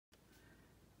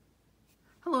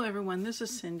Hello everyone, this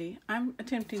is Cindy. I'm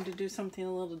attempting to do something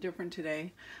a little different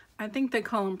today. I think they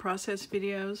call them process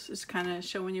videos. It's kind of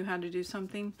showing you how to do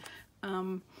something.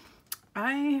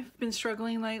 I've been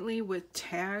struggling lately with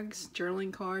tags,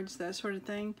 journaling cards, that sort of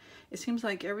thing. It seems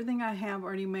like everything I have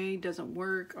already made doesn't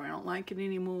work, or I don't like it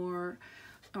anymore,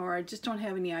 or I just don't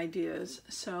have any ideas.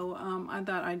 So I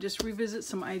thought I'd just revisit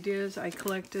some ideas I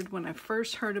collected when I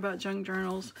first heard about junk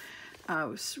journals. I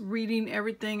was reading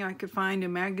everything I could find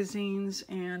in magazines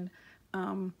and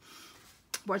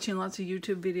watching lots of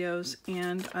YouTube videos,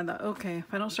 and I thought, okay,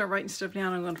 if I don't start writing stuff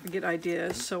down, I'm going to forget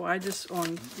ideas. So I just,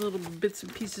 on little bits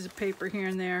and pieces of paper here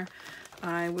and there,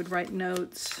 I would write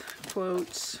notes,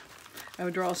 quotes. I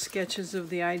would draw sketches of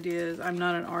the ideas. I'm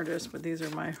not an artist, but these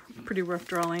are my pretty rough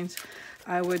drawings.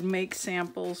 I would make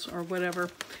samples or whatever,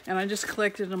 and I just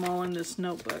collected them all in this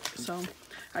notebook. So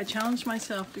I challenged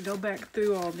myself to go back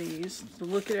through all these, to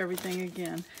look at everything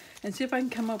again, and see if I can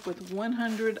come up with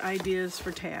 100 ideas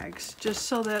for tags, just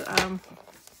so that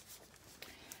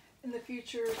in the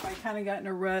future, if I kind of got in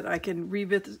a rut, I can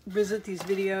revisit these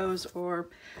videos, or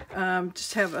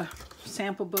just have a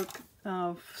sample book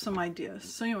of some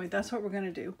ideas. So anyway, that's what we're going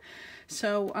to do.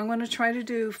 So I'm going to try to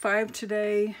do 5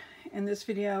 today in this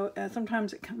video.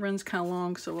 Sometimes it runs kind of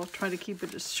long, so I'll try to keep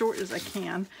it as short as I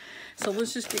can. So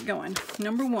let's just get going.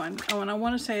 Number 1, and I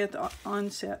want to say at the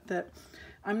onset that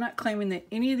I'm not claiming that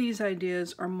any of these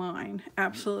ideas are mine.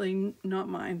 Absolutely not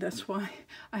mine. That's why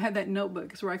I had that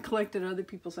notebook. It's where I collected other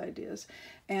people's ideas.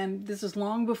 And this is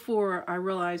long before I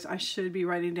realized I should be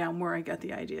writing down where I got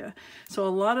the idea. So a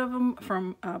lot of them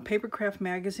from Papercraft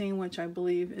magazine, which I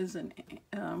believe isn't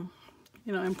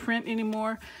in print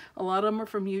anymore. A lot of them are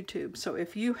from YouTube. So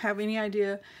if you have any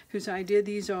idea whose idea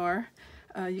these are,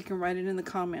 you can write it in the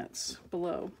comments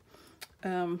below.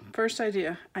 First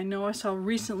idea, I know I saw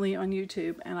recently on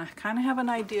YouTube, and I kind of have an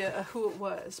idea of who it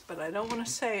was, but I don't want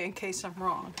to say in case I'm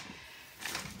wrong.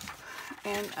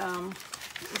 And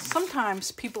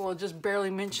sometimes people will just barely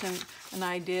mention an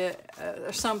idea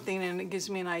or something, and it gives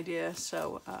me an idea.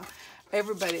 So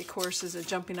everybody, of course, is a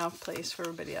jumping off place for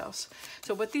everybody else.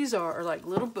 So what these are like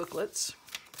little booklets,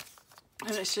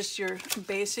 and it's just your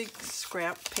basic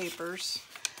scrap papers,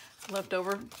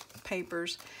 leftover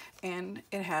papers, and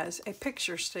it has a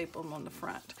picture stapled on the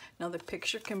front. Now the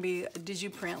picture can be a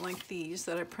digiprint like these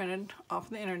that I printed off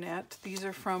the internet. These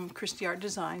are from Christy Art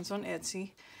Designs on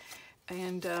Etsy,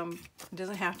 and it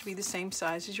doesn't have to be the same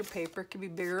size as your paper. It can be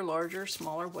bigger, larger,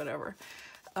 smaller, whatever.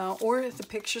 Or the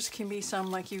pictures can be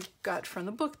some like you got from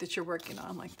the book that you're working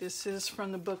on. Like this is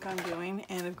from the book I'm doing,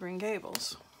 Anne of Green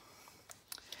Gables.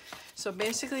 So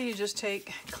basically you just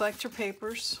collect your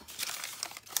papers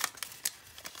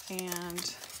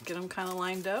and get them kind of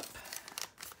lined up.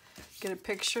 Get a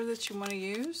picture that you want to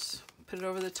use, put it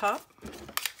over the top,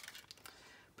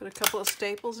 put a couple of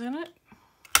staples in it,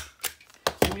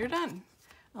 and you're done.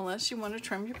 Unless you want to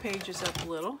trim your pages up a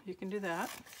little, you can do that.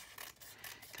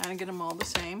 Kind of get them all the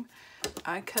same.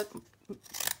 I cut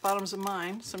bottoms of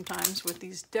mine sometimes with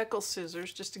these decal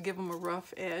scissors just to give them a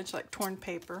rough edge, like torn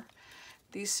paper.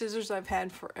 These scissors I've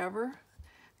had forever.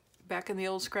 Back in the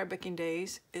old scrapbooking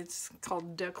days. It's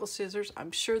called decal scissors.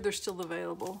 I'm sure they're still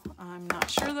available. I'm not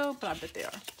sure though, but I bet they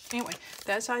are. Anyway,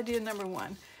 that's idea number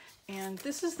 1. And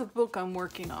this is the book I'm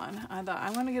working on. I thought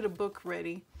I'm going to get a book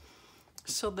ready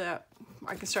so that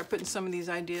I can start putting some of these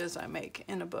ideas I make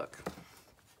in a book.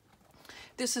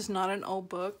 This is not an old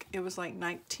book. It was like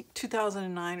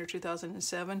 2009 or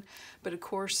 2007, but of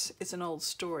course it's an old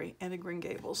story, Anne of Green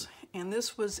Gables. And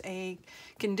this was a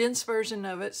condensed version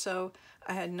of it, so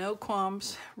I had no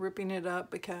qualms ripping it up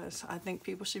because I think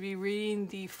people should be reading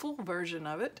the full version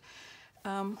of it.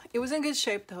 It was in good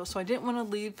shape though, so I didn't want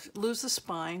to lose the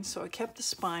spine, so I kept the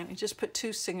spine and just put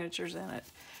 2 signatures in it.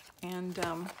 And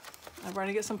I've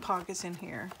already got some pockets in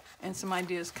here and some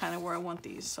ideas kind of where I want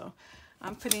these. So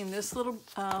I'm putting this little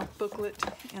booklet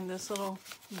in this little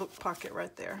book pocket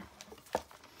right there.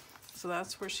 So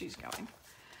that's where she's going.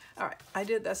 All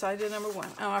right, that's idea number 1.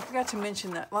 Oh, I forgot to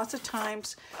mention that lots of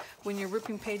times when you're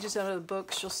ripping pages out of the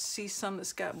books, you'll see some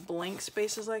that's got blank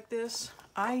spaces like this.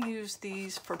 I use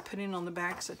these for putting on the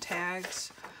backs of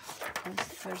tags.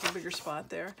 There's a bigger spot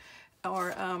there.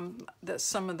 Or that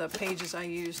some of the pages I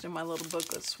used in my little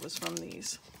booklets was from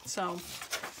these. So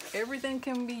everything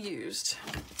can be used.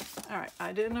 All right,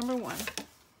 idea number 1.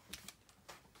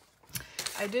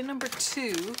 Idea number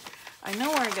 2, I know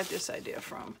where I got this idea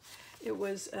from. It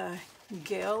was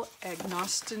Gail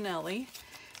Agnostinelli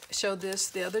showed this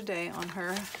the other day on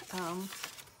her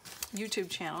YouTube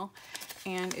channel,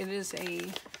 and it is a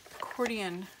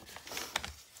accordion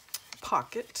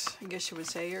pocket, I guess you would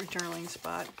say, or journaling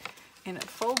spot, and it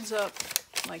folds up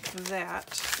like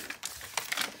that.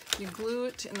 You glue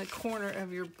it in the corner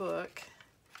of your book,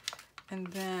 and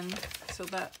then, so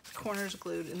that corner's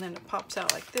glued, and then it pops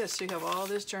out like this, so you have all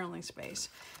this journaling space.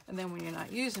 And then when you're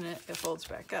not using it, it folds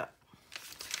back up.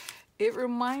 It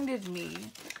reminded me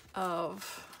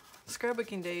of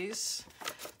scrapbooking days.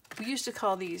 We used to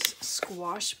call these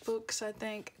squash books, I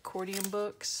think, accordion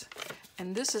books.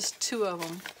 And this is two of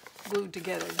them glued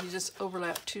together. You just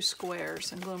overlap two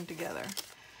squares and glue them together.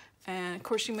 And of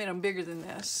course you made them bigger than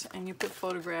this, and you put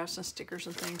photographs and stickers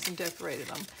and things and decorated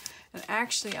them. And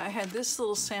actually I had this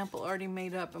little sample already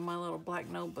made up in my little black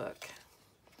notebook.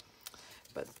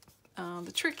 But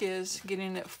the trick is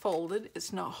getting it folded.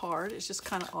 It's not hard, it's just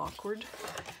kind of awkward.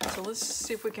 So let's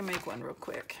see if we can make one real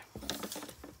quick.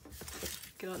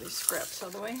 Get all these scraps out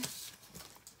of the way.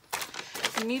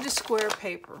 You need a square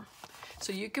paper.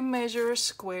 So you can measure a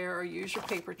square or use your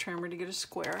paper trimmer to get a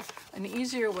square. An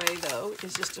easier way though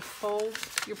is just to fold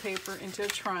your paper into a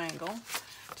triangle.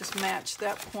 Just match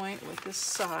that point with this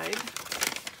side.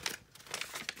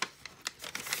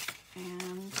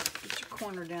 And get your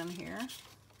corner down here.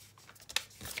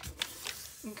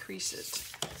 And crease it.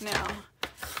 Now,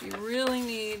 you really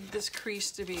need this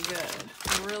crease to be good.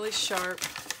 Really sharp.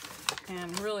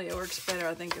 And really it works better,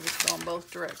 I think, if it's going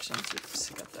both directions. Oops,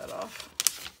 got that off.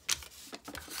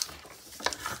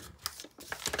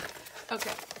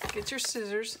 Okay, get your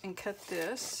scissors and cut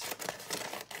this.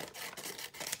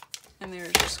 And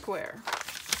there's your square.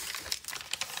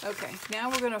 Okay, now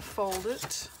we're going to fold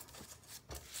it.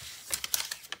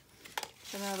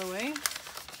 Get out of the way.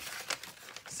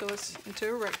 So it's into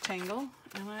a rectangle,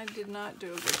 and I did not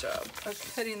do a good job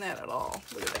of cutting that at all.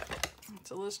 Look at that.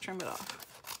 So let's trim it off.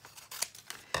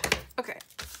 Okay,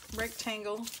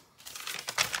 rectangle,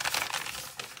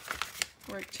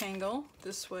 rectangle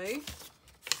this way.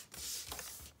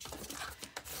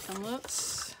 And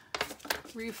let's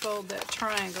refold that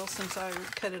triangle since I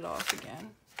cut it off again.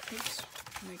 Oops,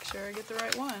 make sure I get the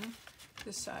right one,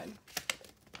 this side.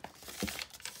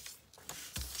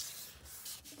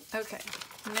 Okay,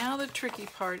 now the tricky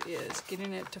part is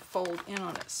getting it to fold in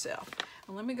on itself.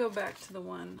 And let me go back to the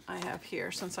one I have here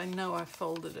since I know I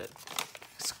folded it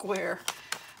square.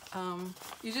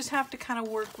 You just have to kind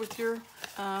of work with your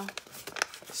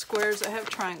squares that have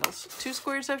triangles. Two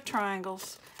squares have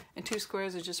triangles, and two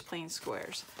squares are just plain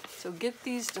squares. So get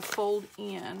these to fold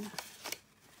in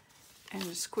and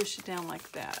just squish it down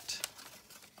like that.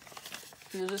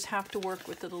 You'll just have to work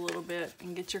with it a little bit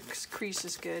and get your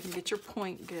creases good and get your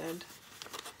point good.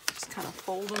 Just kind of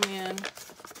fold them in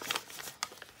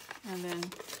and then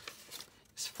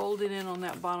just fold it in on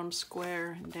that bottom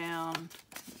square and down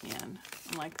and in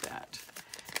and like that.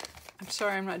 I'm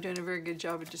sorry I'm not doing a very good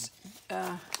job of just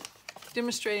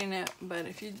demonstrating it, but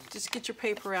if you just get your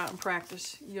paper out and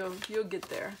practice, you'll get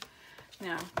there.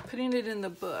 Now, putting it in the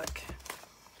book.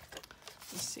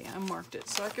 Let's see, I marked it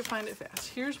so I can find it fast.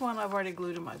 Here's one I've already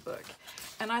glued in my book.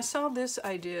 And I saw this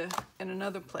idea in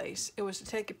another place. It was to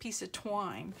take a piece of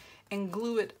twine and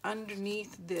glue it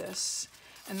underneath this.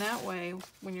 And that way,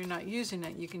 when you're not using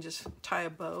it, you can just tie a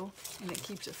bow and it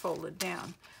keeps it folded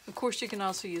down. Of course, you can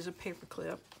also use a paper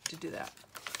clip to do that.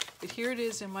 But here it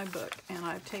is in my book, and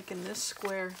I've taken this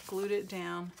square, glued it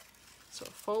down, so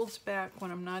it folds back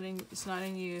when it's not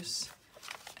in use,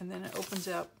 and then it opens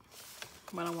up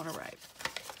when I want to write.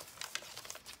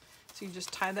 So you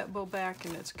just tie that bow back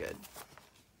and it's good.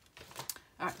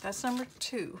 All right, that's number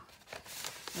 2.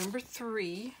 Number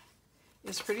 3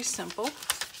 is pretty simple.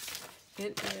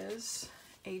 It is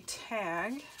a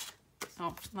tag.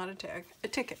 Oh, not a tag, a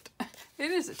ticket.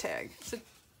 It is a tag. It's a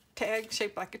tag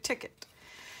shaped like a ticket.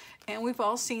 And we've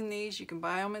all seen these. You can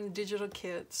buy them in the digital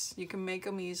kits. You can make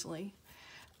them easily.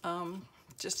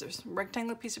 Just a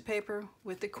rectangular piece of paper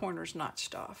with the corners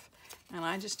notched off. And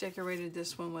I just decorated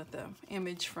this one with an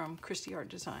image from Christie Art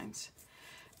Designs.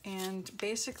 And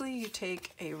basically you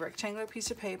take a rectangular piece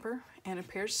of paper and a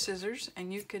pair of scissors,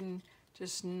 and you can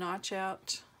just notch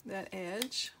out that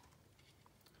edge.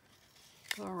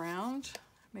 Go around,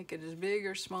 make it as big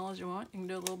or small as you want. You can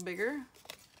do it a little bigger.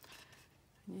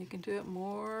 You can do it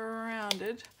more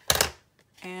rounded,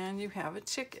 and you have a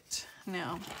ticket.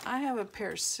 Now, I have a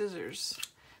pair of scissors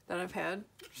that I've had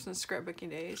since scrapbooking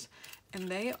days, and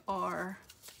they are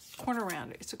corner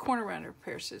rounder. It's a corner rounder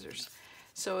pair of scissors.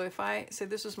 So if I say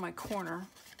this is my corner,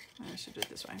 I should do it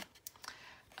this way.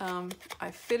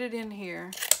 I fit it in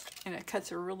here, and it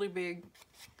cuts a really big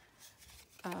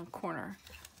corner.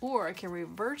 Or I can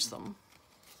reverse them,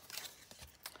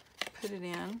 put it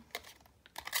in,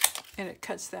 and it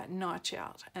cuts that notch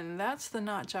out. And that's the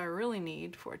notch I really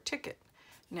need for a ticket.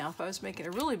 Now, if I was making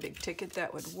a really big ticket,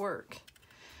 that would work.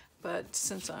 But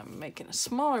since I'm making a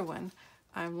smaller one,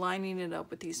 I'm lining it up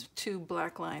with these two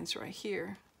black lines right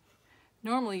here.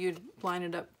 Normally you'd line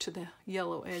it up to the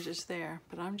yellow edges there,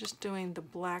 but I'm just doing the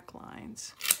black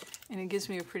lines, and it gives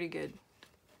me a pretty good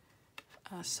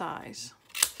size.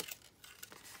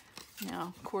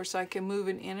 Now, of course, I can move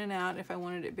it in and out if I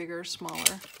wanted it bigger or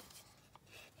smaller.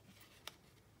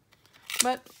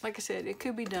 But like I said, it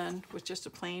could be done with just a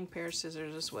plain pair of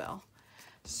scissors as well.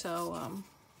 So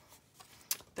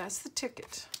that's the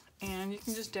ticket. And you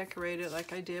can just decorate it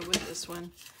like I did with this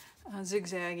one,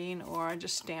 zigzagging, or I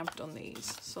just stamped on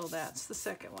these. So that's the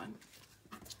second one.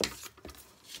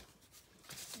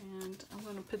 And I'm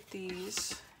going to put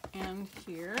these in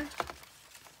here.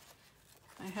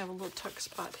 I have a little tuck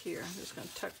spot here. I'm just going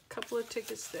to tuck a couple of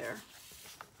tickets there.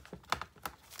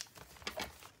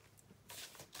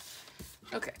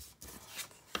 Okay.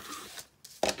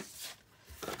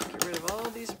 Get rid of all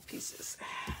these pieces.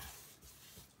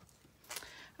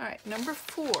 All right, number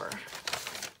 4.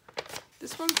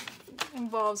 This one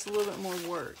involves a little bit more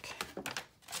work.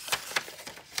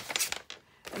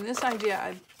 And this idea,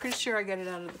 I'm pretty sure I got it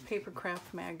out of the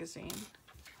Papercraft magazine.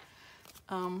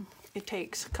 It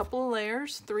takes a couple of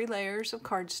layers, 3 layers of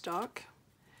cardstock,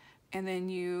 and then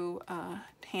you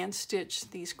hand stitch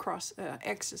these cross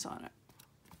X's on it.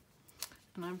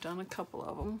 And I've done a couple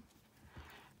of them.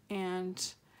 And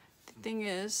the thing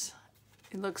is,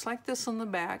 it looks like this on the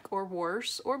back, or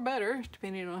worse, or better,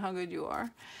 depending on how good you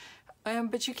are.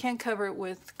 But you can cover it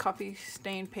with copy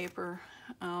stained paper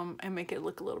and make it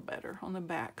look a little better on the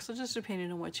back. So just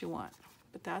depending on what you want.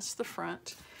 But that's the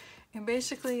front. And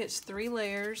basically it's 3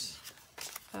 layers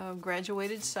of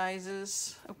graduated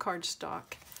sizes of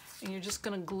cardstock. And you're just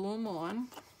going to glue them on.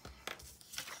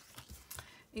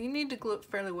 You need to glue it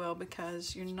fairly well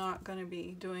because you're not going to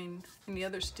be doing any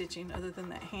other stitching other than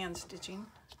that hand stitching.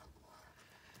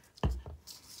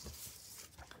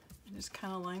 Just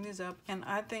kind of line these up, and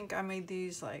I think I made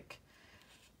these like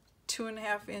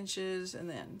 2.5 inches, and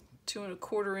then 2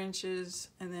 1/4 inches,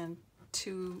 and then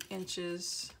 2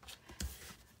 inches,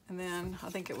 and then I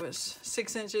think it was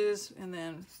 6 inches, and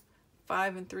then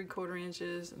 5 3/4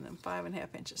 inches, and then 5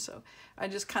 1/2 inches. So I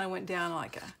just kind of went down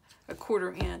like a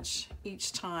 1/4 inch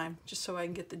each time, just so I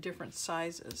can get the different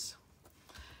sizes.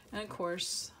 And of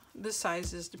course, the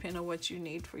sizes depend on what you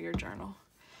need for your journal.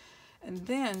 And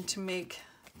then to make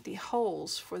the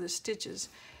holes for the stitches,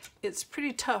 it's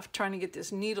pretty tough trying to get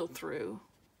this needle through.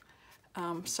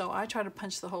 So I try to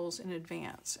punch the holes in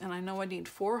advance. And I know I need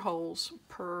 4 holes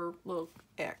per little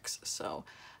X. So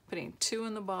putting 2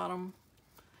 in the bottom,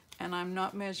 and I'm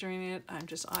not measuring it, I'm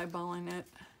just eyeballing it.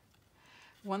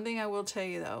 One thing I will tell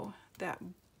you though, that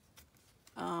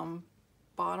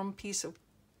bottom piece of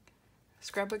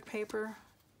scrapbook paper,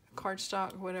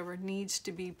 cardstock, whatever, needs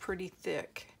to be pretty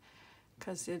thick,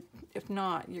 because if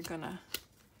not, you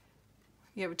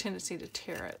have a tendency to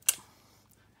tear it.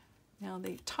 Now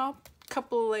the top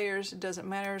couple of layers, it doesn't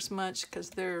matter as much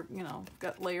because they're, you know,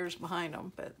 got layers behind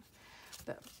them, but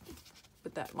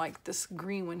that like this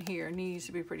green one here needs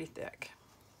to be pretty thick.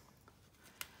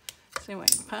 So anyway,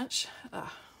 punch.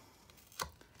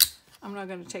 I'm not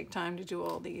going to take time to do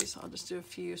all these. I'll just do a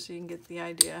few so you can get the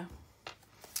idea.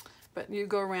 But you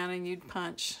go around and you'd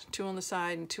punch 2 on the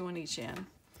side and 2 on each end.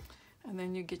 And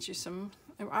then you get you some,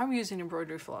 I'm using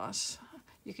embroidery floss.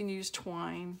 You can use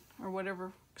twine or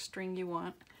whatever string you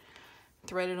want.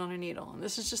 Thread it on a needle. And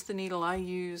this is just the needle I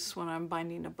use when I'm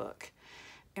binding a book.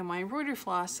 And my embroidery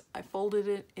floss, I folded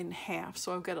it in half.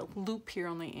 So I've got a loop here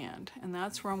on the end. And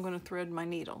that's where I'm going to thread my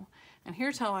needle. And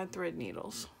here's how I thread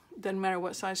needles. Doesn't matter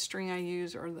what size string I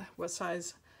use or what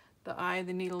size the eye of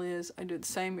the needle is. I do the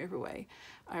same every way.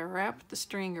 I wrap the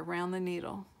string around the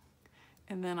needle,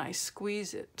 and then I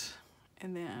squeeze it,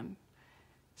 and then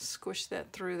squish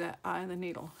that through that eye of the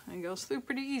needle. And it goes through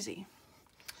pretty easy.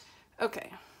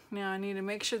 Okay, now I need to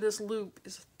make sure this loop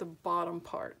is the bottom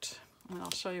part, and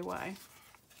I'll show you why.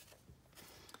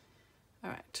 All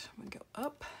right, we go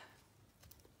up,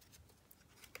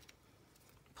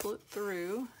 pull it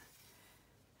through,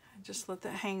 just let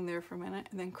that hang there for a minute,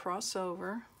 and then cross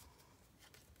over.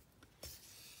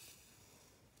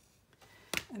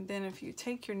 And then if you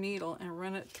take your needle and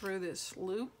run it through this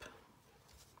loop,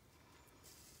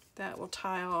 that will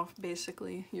tie off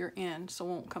basically your end, so it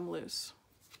won't come loose.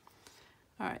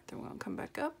 All right, then we're gonna come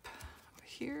back up over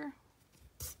here,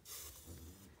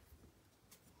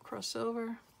 cross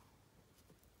over,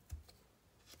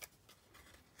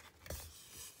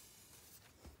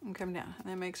 and come down, and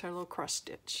that makes our little cross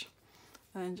stitch.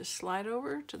 And then just slide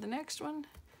over to the next one.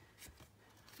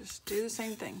 Just do the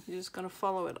same thing. You're just going to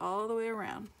follow it all the way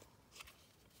around.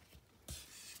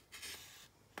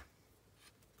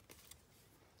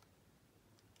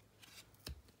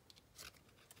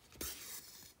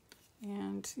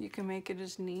 and you can make it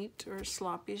as neat or as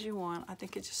sloppy as you want. I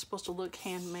think it's just supposed to look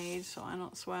handmade, so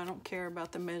that's why I don't care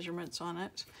about the measurements on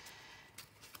it.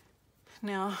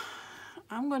 Now,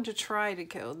 I'm going to try to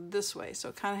go this way,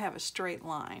 so kind of have a straight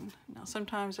line. Now,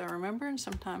 sometimes I remember and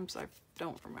sometimes I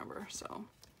don't remember, so.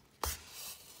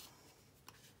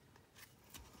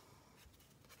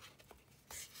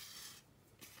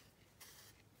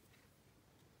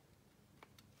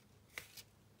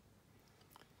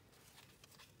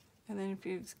 And then if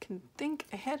you can think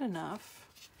ahead enough,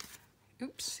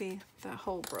 oops, see, that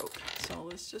hole broke. So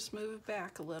let's just move it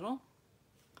back a little.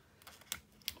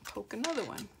 Poke another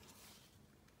one.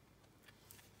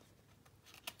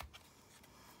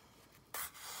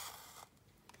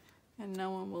 And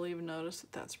no one will even notice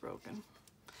that that's broken.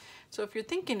 So if you're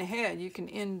thinking ahead, you can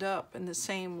end up in the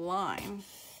same line,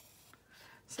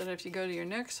 so that if you go to your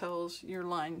next holes, your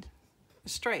line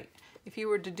is straight. If you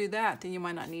were to do that, then you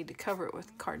might not need to cover it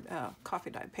with coffee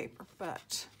dyed paper,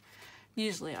 but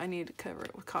usually I need to cover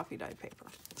it with coffee dyed paper.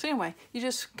 So anyway, you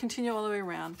just continue all the way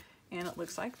around, and it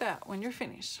looks like that when you're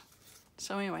finished.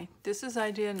 So anyway, this is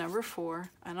idea number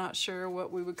 4. I'm not sure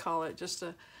what we would call it, just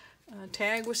a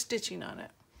tag with stitching on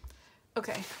it.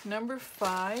 Okay, number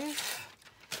 5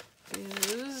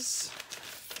 is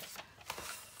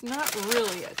not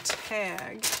really a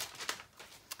tag.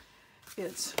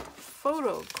 It's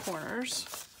photo corners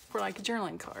for like a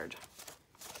journaling card.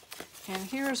 And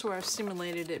here's where I've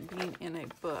simulated it being in a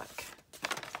book.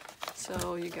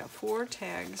 So you got 4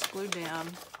 tags glued down,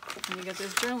 and you got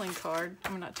this journaling card, I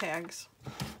mean not tags,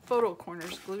 photo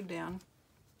corners glued down.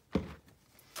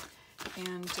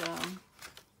 And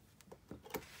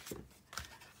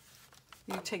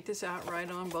you take this out, right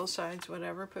on both sides,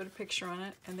 whatever, put a picture on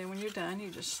it, and then when you're done, you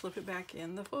just slip it back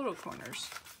in the photo corners.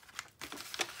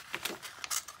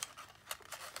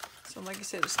 So like I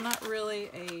said, it's not really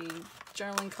a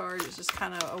journaling card, it's just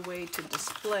kind of a way to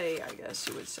display, I guess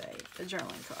you would say, a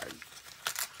journaling card.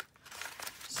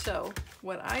 So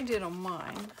what I did on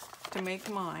mine, to make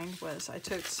mine, was I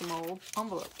took some old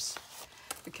envelopes,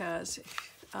 because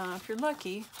if you're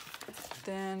lucky,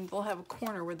 then they'll have a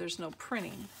corner where there's no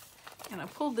printing. And I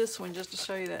pulled this one just to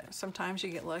show you that sometimes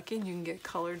you get lucky and you can get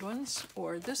colored ones,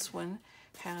 or this one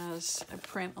has a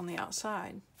print on the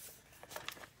outside.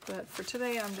 But for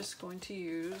today, I'm just going to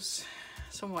use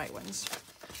some white ones.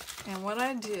 And what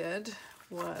I did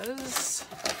was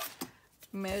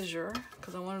measure,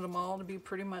 because I wanted them all to be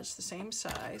pretty much the same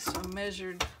size. So I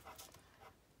measured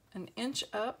 1 inch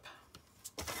up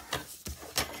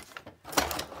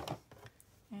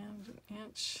and 1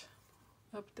 inch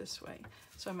up this way.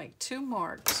 So I make 2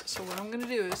 marks. So what I'm going to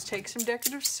do is take some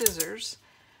decorative scissors,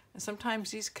 and sometimes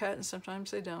these cut and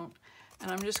sometimes they don't. And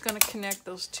I'm just going to connect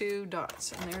those 2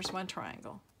 dots, and there's my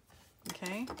triangle.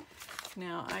 Okay,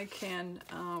 now I can,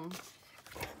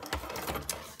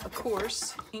 of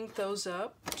course, ink those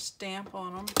up, stamp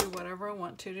on them, do whatever I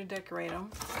want to decorate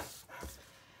them,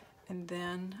 and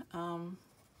then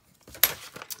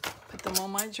put them on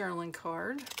my journaling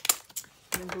card,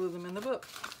 and then glue them in the book.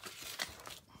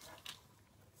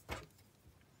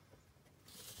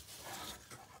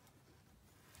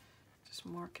 Just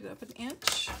mark it up 1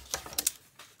 inch.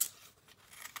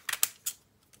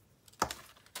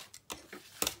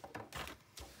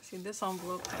 See, this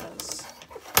envelope has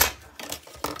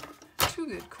 2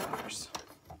 good corners.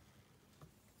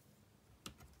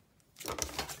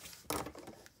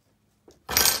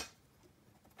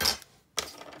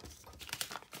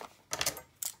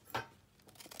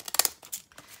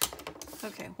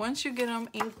 Okay, once you get them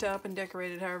inked up and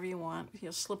decorated however you want,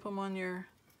 you'll slip them on your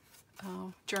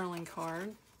journaling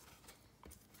card.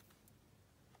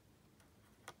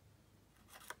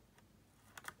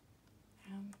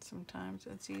 And sometimes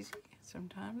it's easy,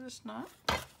 sometimes it's not.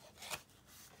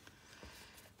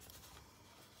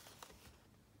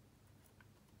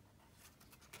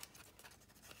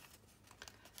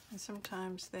 And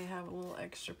sometimes they have a little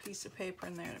extra piece of paper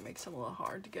in there and it makes it a little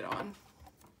hard to get on.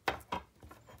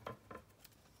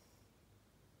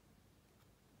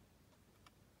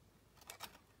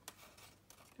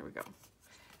 There we go.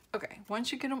 Okay,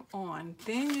 once you get them on,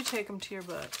 then you take them to your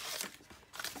book.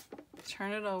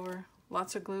 Turn it over,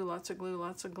 lots of glue, lots of glue,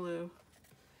 lots of glue,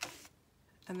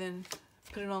 and then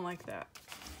put it on like that.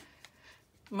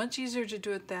 Much easier to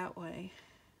do it that way.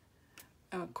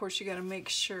 Of course, you got to make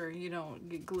sure you don't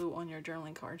get glue on your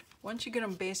journaling card. Once you get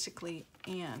them basically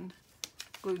in,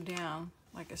 glued down,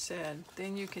 like I said,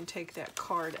 then you can take that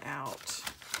card out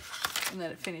and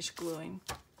let it finish gluing.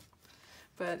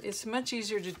 But it's much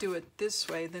easier to do it this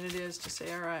way than it is to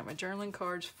say, all right, my journaling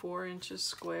card's 4 inches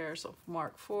square, so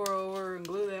mark 4 over and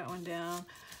glue that one down.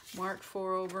 Mark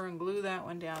 4 over and glue that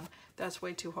one down. That's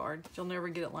way too hard. You'll never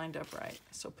get it lined up right.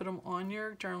 So put them on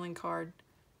your journaling card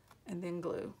and then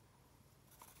glue.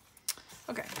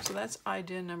 Okay, so that's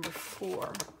idea number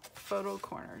 4, photo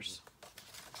corners.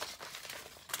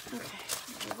 Okay,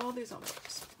 move all these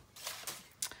envelopes.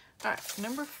 All right,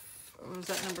 was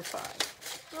that number 5?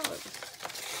 Oh,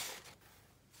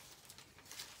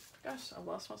 gosh, I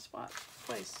lost my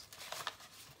place.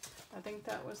 I think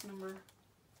that was number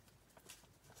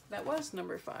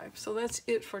 5. So that's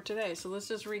it for today. So let's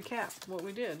just recap what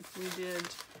we did. We did,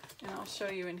 and I'll show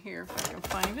you in here if I can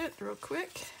find it real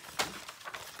quick.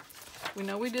 We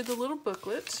know we did the little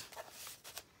booklet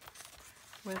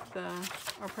with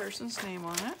our person's name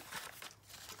on it.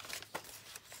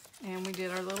 And we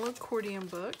did our little accordion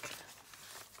book.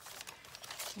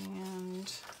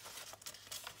 And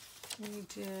we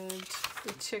did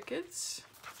the tickets.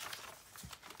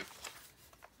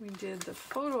 We did the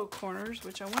photo corners,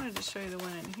 which I wanted to show you the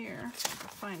one in here, if I can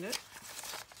find it.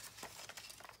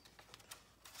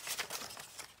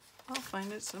 I'll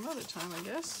find it some other time, I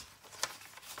guess.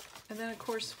 And then, of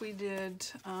course, we did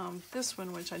this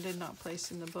one, which I did not place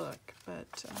in the book,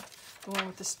 but the one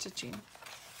with the stitching.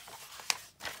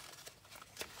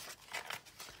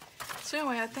 So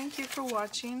anyway, I thank you for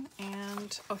watching,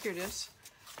 and, oh, here it is.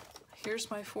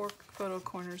 Here's my 4 photo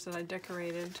corners that I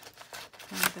decorated,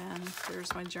 and then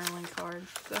there's my journaling card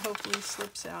that hopefully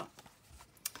slips out.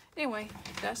 Anyway,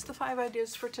 that's the 5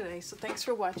 ideas for today, so thanks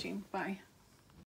for watching. Bye.